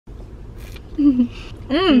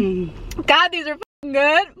God, these are f***ing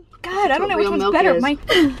good. God, I don't know which one's better.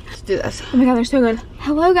 Let's do this. Oh my God, they're so good.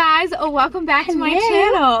 Hello guys, welcome back to my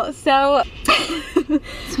channel. So, it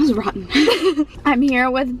smells rotten. I'm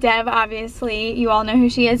here with Dev, obviously. You all know who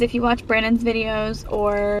she is if you watch Brandon's videos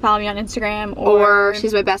or follow me on Instagram. Or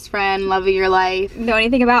she's my best friend, love of your life. Know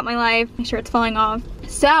anything about my life, my shirt's falling off.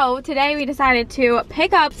 So today we decided to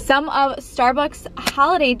pick up some of Starbucks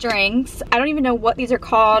holiday drinks. I don't even know what these are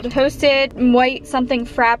called. Toasted white something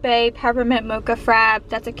frappe, peppermint mocha frappe,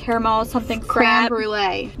 that's a caramel something Creme frappe.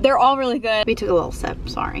 brulee. They're all really good. We took a little sip,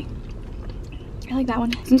 sorry. I like that one.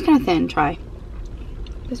 This one's kind of thin, try.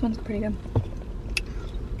 This one's pretty good.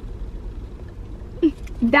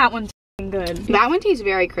 That one's good. That one tastes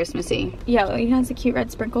very Christmassy. Yeah, it has the cute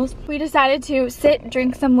red sprinkles. We decided to sit,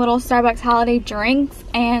 drink some little Starbucks holiday drinks,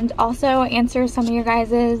 and also answer some of your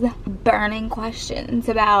guys' burning questions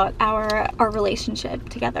about our relationship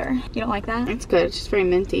together. You don't like that? It's good. It's just very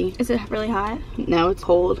minty. Is it really hot? No, it's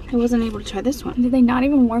cold. I wasn't able to try this one. Did they not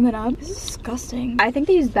even warm it up? This is disgusting. I think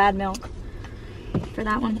they used bad milk for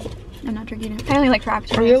that one. I'm not drinking it. I only like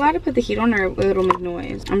Frappuccinos. Are you allowed to put the heat on or it'll make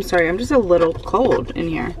noise? I'm sorry, I'm just a little cold in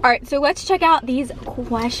here. All right, so let's check out these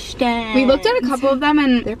questions. We looked at a couple of them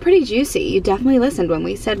and they're pretty juicy. You definitely listened when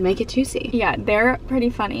we said make it juicy. Yeah, they're pretty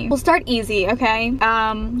funny. We'll start easy, okay?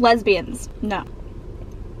 Lesbians. No.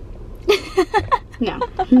 No.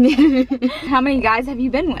 How many guys have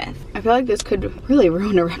you been with? I feel like this could really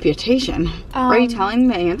ruin a reputation. Are you telling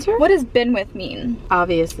the answer? What does been with mean?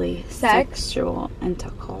 Obviously. Sex? Sexual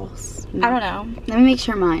intercourse. No. I don't know. Let me make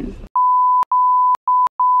sure mine.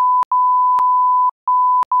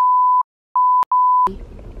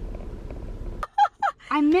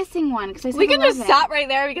 I'm missing one because I said we can 11. just stop right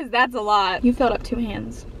there because that's a lot. You filled up 2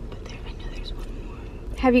 hands. But there, I know there's one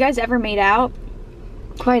more. Have you guys ever made out?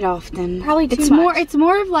 Quite often. Probably too much. much. It's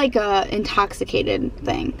more of like a intoxicated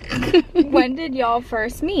thing. When did y'all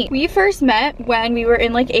first meet? We first met when we were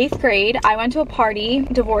in like 8th grade. I went to a party.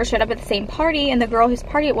 ddeevorah showed up at the same party, and the girl whose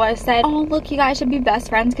party it was said, "Oh, look, you guys should be best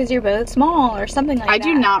friends because you're both small," or something like that. I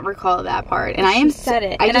do not recall that part, and I said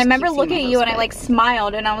it. And I remember looking at you and I like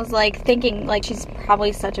smiled, and I was like thinking like she's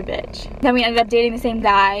probably such a bitch. Then we ended up dating the same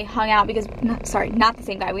guy, hung out because not the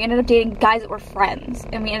same guy. We ended up dating guys that were friends,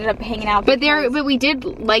 and we ended up hanging out. But we did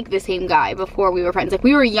like the same guy before we were friends. Like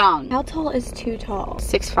we were young. How tall is too tall?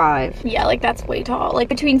 6'5". Yeah, like that's way tall. Like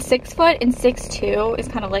between 6 foot and 6'2" is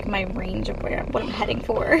kind of like my range of what I'm heading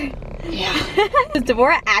for. Yeah. Does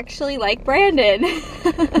ddeevorah actually like Brandon?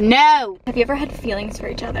 No. Have you ever had feelings for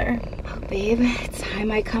each other? Oh, babe, it's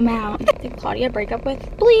time I come out. Did Claudia break up with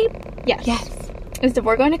Bleep? Yes. Yes. Is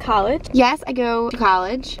ddeevorah going to college? Yes, I go to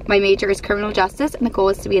college. My major is criminal justice, and the goal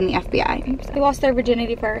is to be in the FBI. Oops, they lost their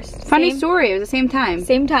virginity first. Funny story, it was the same time.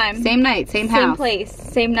 Same time. Same night, same house. Same place,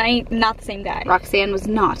 same night, not the same guy. Roxanne was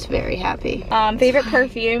not very happy. Favorite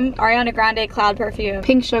perfume? Ariana Grande Cloud perfume.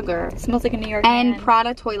 Pink Sugar. It smells like a New York And man.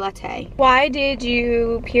 Prada Toilette. Why did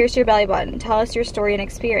you pierce your belly button? Tell us your story and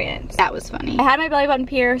experience. That was funny. I had my belly button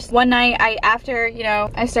pierced. One night, after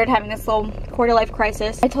I started having this little quarter life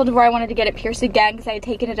crisis, I told ddeevorah I wanted to get it pierced again because I had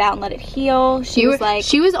taken it out and let it heal. She was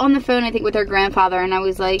on the phone, I think, with her grandfather, and I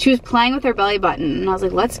was like, she was playing with her belly button, and I was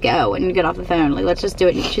like, let's go and get off the phone, like, let's just do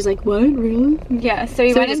it. And she's like, what, really? Yeah, so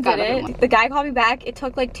we went and did it. The guy called me back. It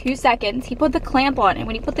took like 2 seconds. He put the clamp on, and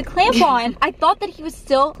when he put the clamp on, I thought that he was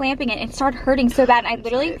still clamping it, and it started hurting so bad, and I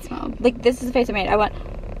literally, like, this is the face I made. I went,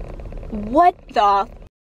 what the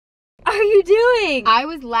are you doing? I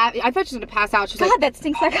was laughing. I thought she was gonna pass out. She's God, like, that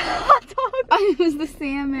stinks like a hot dog. It was the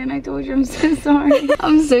salmon. I told you, I'm so sorry.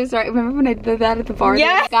 I'm so sorry. Remember when I did that at the bar?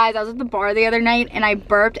 Yes. Guys, I was at the bar the other night and I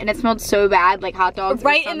burped and it smelled so bad, like hot dogs.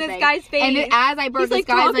 Right in this guy's face. And as I burped, this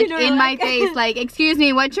guy's like in my face, like, excuse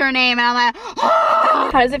me, what's your name? And I'm like,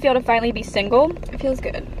 How does it feel to finally be single? It feels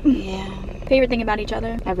good. Yeah. Favorite thing about each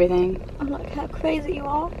other? Everything. Oh, look how crazy you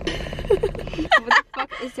are. What the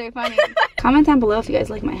fuck is so funny? Comment down below if you guys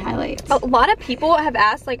like my highlights. A lot of people have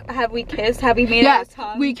asked, like, have we kissed? Have we made out with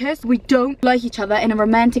tongue? We kissed. We don't like each other in a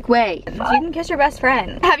romantic way. You can kiss your best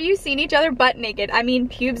friend. Have you seen each other butt naked? I mean,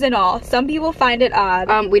 pubes and all. Some people find it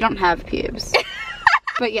odd. We don't have pubes.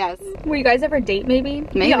 But yes. Will you guys ever date maybe?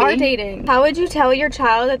 Maybe. We are dating. How would you tell your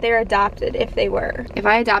child that they're adopted if they were? If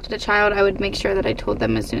I adopted a child, I would make sure that I told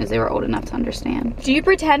them as soon as they were old enough to understand. Do you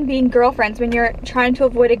pretend being girlfriends when you're trying to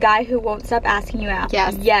avoid a guy who won't stop asking you out?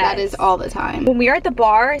 Yes. Yes. That is all the time. When we are at the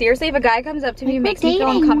bar, seriously, if a guy comes up to me and makes me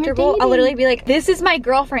feel uncomfortable, I'll literally be like, this is my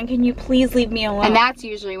girlfriend, can you please leave me alone? And that's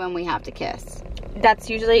usually when we have to kiss. That's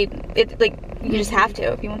usually, it's like, you just have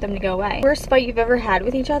to if you want them to go away. Worst fight you've ever had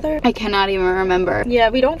with each other? I cannot even remember. Yeah,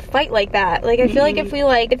 we don't fight like that. Like, I feel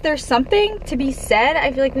like if there's something to be said,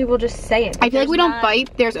 I feel like we will just say it. I feel like we don't fight.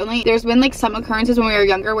 There's been like some occurrences when we were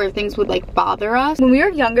younger where things would like bother us. When we were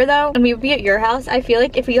younger though, and we would be at your house, I feel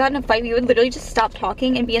like if we got in a fight, we would literally just stop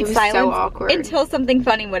talking and be in silence. So awkward. Until something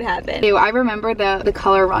funny would happen. Ew, I remember the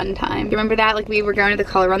color run time. You remember that? Like, we were going to the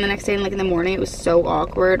color run the next day and like in the morning, it was so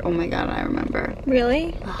awkward. Oh my god, I remember.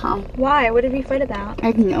 Really? Why? What did we fight about? I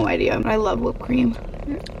have no idea. I love whipped cream.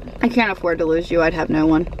 I can't afford to lose you. I'd have no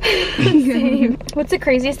one. Same. What's the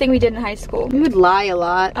craziest thing we did in high school? We would lie a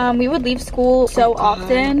lot. We would leave school so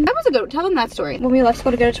often. That was a good. Tell them that story. When we left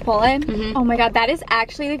school to go to Chipotle. Oh my god, that is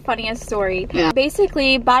actually the funniest story. Yeah.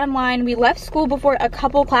 Basically, bottom line, we left school before a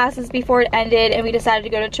couple classes before it ended, and we decided to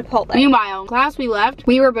go to Chipotle. Meanwhile, class we left,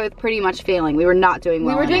 we were both pretty much failing. We were not doing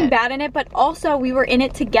well. We were doing bad in it, but also we were in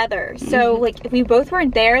it together. So like, if we both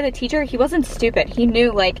weren't there, the teacher, he wasn't stupid. He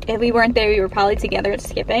knew like if we weren't there, we were probably together at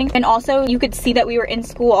skipping. And also, you could see that we were in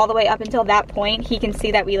school all the way up until that point. He can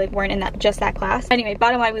see that we like weren't in just that class. Anyway,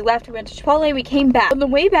 bottom line, we left, we went to Chipotle, we came back. On the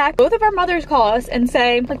way back, both of our mothers call us and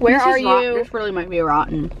say like, where are you? This really might be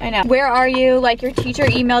rotten. I know. Where are you? Like, your teacher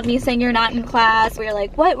emailed me saying you're not in class. We were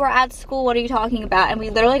like, what? We're at school. What are you talking about? And we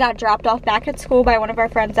literally got dropped off back at school by one of our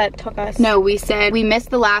friends that took us. No, we said we missed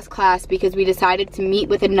the last class because we decided to meet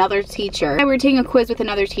with another teacher. We were taking a quiz with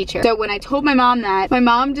another teacher. So when I told my mom that, my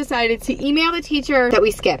mom decided to email the teacher that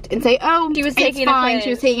we skipped and say, oh, she was taking a quiz. She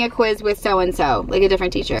was taking a quiz with so-and-so, like a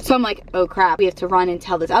different teacher. So I'm like, oh crap, we have to run and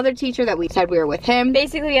tell this other teacher that we said we were with him.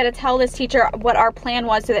 Basically, we had to tell this teacher what our plan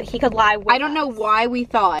was so that he could lie with us. I don't know why we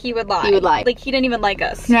thought he would lie. He would lie. Like, he didn't even like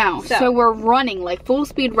us. No. So we're running, like full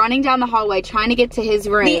speed, running down the hallway, trying to get to his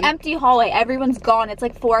room. The empty hallway. Everyone's gone. It's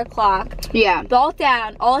like 4 o'clock. Yeah. Bolt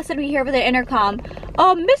down. All of a sudden, we hear over the intercom,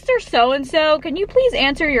 Mr. So-and-so, can you please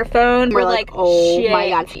answer your phone? We're like, oh shit. my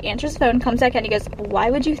god. He answers the phone, comes back, and he goes, why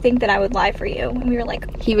would you think that I would lie for you? And we were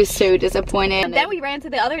like, he was so disappointed. And then we ran to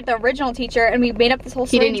the original teacher, and we made up this whole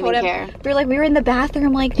story. He didn't even care. We were like, we were in the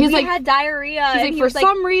bathroom, like, we had diarrhea. He's like, for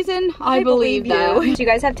some reason, I believe that. Do you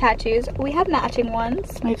guys have tattoos? We have matching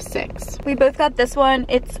ones. I have 6. We both got this one.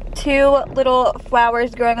 It's 2 little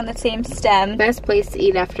flowers growing on the same stem. Best place to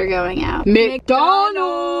eat after going out.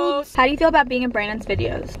 McDonald's! How do you feel about being in Brandon's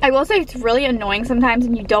videos? I will say it's really annoying sometimes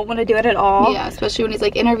and you don't want to do it at all. Yeah, especially when he's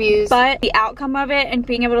like interviews. But the outcome of it and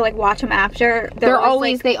being able to like watch them after, they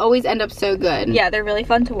always end up so good. Yeah, they're really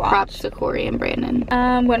fun to watch. Props to Corey and Brandon.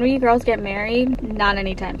 When will you girls get married? Not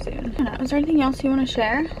anytime soon. I don't know. Is there anything else you want to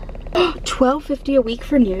share? $12.50 a week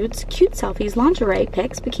for nudes, cute selfies, lingerie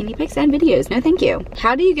pics, bikini pics, and videos. No thank you.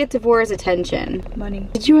 How do you get Devorah's attention? Money.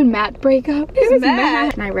 Did you and Matt break up? It was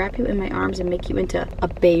Matt. Can I wrap you in my arms and make you into a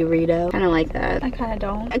burrito? Kind of like that. I kind of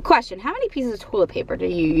don't. A question, how many pieces of toilet paper do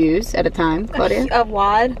you use at a time, Claudia? A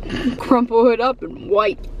wad. Crumple it up and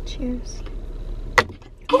wipe. Cheers.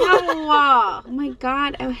 Oh my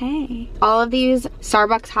god, oh hey. All of these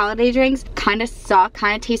Starbucks holiday drinks kind of suck,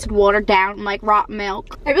 kind of tasted watered down like rotten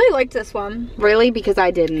milk. I really liked this one. Really? Because I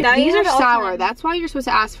didn't. Now these are sour. That's why you're supposed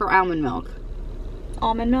to ask for almond milk.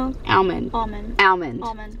 Almond milk? Almond. Almond. Almond.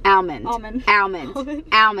 Almond. Almond. Almond. Almond.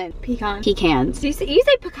 Almond. Pecan. Pecans. You say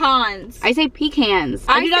pecans. I say pecans.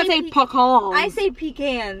 I do not say pecans. I say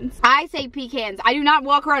pecans. I say pecans. I do not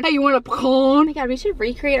walk around, hey, you want a pecan? Oh my god, we should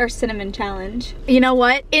recreate our cinnamon challenge. You know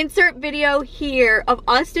what? Insert video here of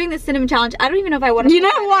us doing the cinnamon challenge. I don't even know if I want to. You know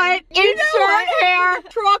what? Insert here.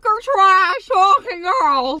 Truck or trash talking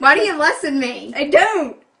girl. Why do you lesson me? I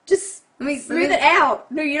don't. Just let me smooth it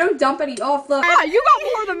out. No, you don't dump any off the. Ah, you got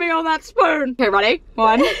more than me on that spoon. Okay, ready?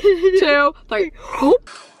 1, 2, 3. Whoop.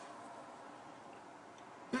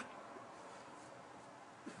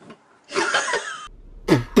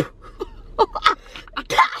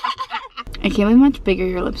 I can't believe how much bigger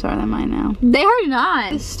your lips are than mine now. They are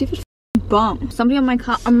not. This stupid bump. Somebody on my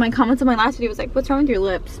comments on my last video was like, what's wrong with your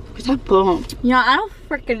lips? What's that bump? Yeah, I don't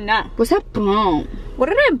freaking know. What's that bump? What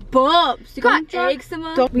are them bumps? You got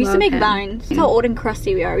eczema? We used to make vines. That's how old and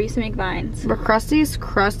crusty we are. We used to make vines. We're crusty as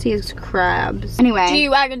crabs. Anyway.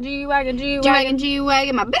 G-Wagon, G-Wagon, G-Wagon. G-Wagon,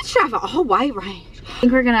 G-Wagon. My bitch drive a whole wide range. I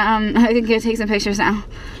think we're gonna take some pictures now.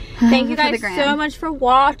 Thank you guys so much for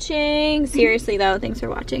watching. Seriously though, thanks for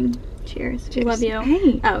watching. Cheers. We love you.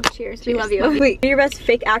 Hey. Oh, cheers. We love you. Wait, do your best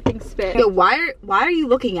fake acting spit. Yo, why are you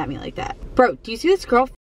looking at me like that? Bro, do you see this girl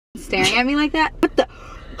staring at me like that? What the?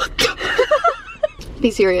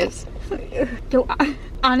 Be serious. Yo,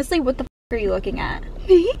 honestly, what the are you looking at?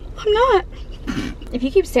 Me? I'm not. If you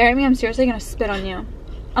keep staring at me, I'm seriously gonna spit on you.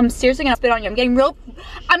 I'm seriously gonna spit on you. I'm getting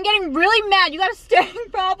really mad. You got a staring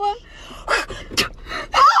problem? Oh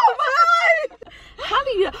my god! How do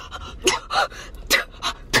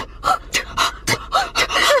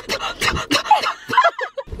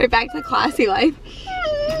We're back to the classy life.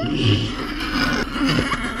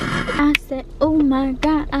 I said, oh my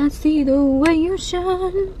God, I see the way you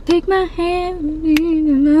shine. Take my hand.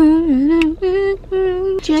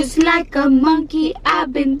 Just like a monkey,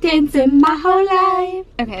 I've been dancing my whole life.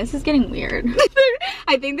 Okay, this is getting weird.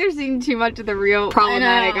 I think they're seeing too much of the real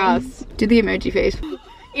problematic us. Do the emoji face.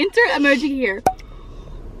 Insert emoji here.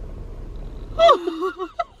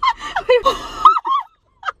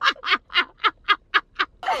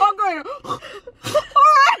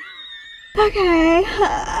 Okay.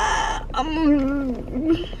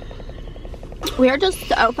 We are just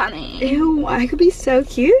so funny. Ew, I could be so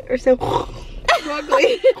cute or so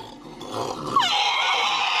ugly.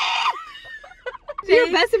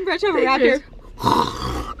 Your best impression of a raptor.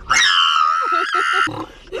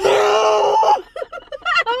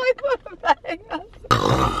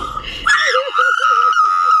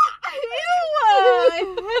 I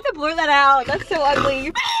have to blur that out. That's so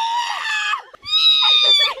ugly.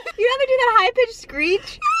 You have to do that high-pitched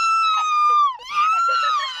screech.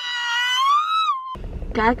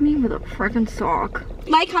 Gag me with a freaking sock.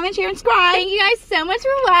 Like, comment, share, and subscribe. Thank you guys so much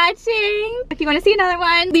for watching. If you want to see another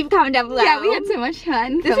one, leave a comment down below. Yeah, we had so much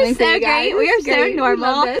fun. This is so great. We are so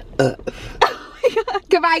normal. Oh my God.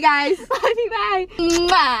 Goodbye, guys. Love you.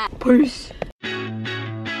 Bye. Peace.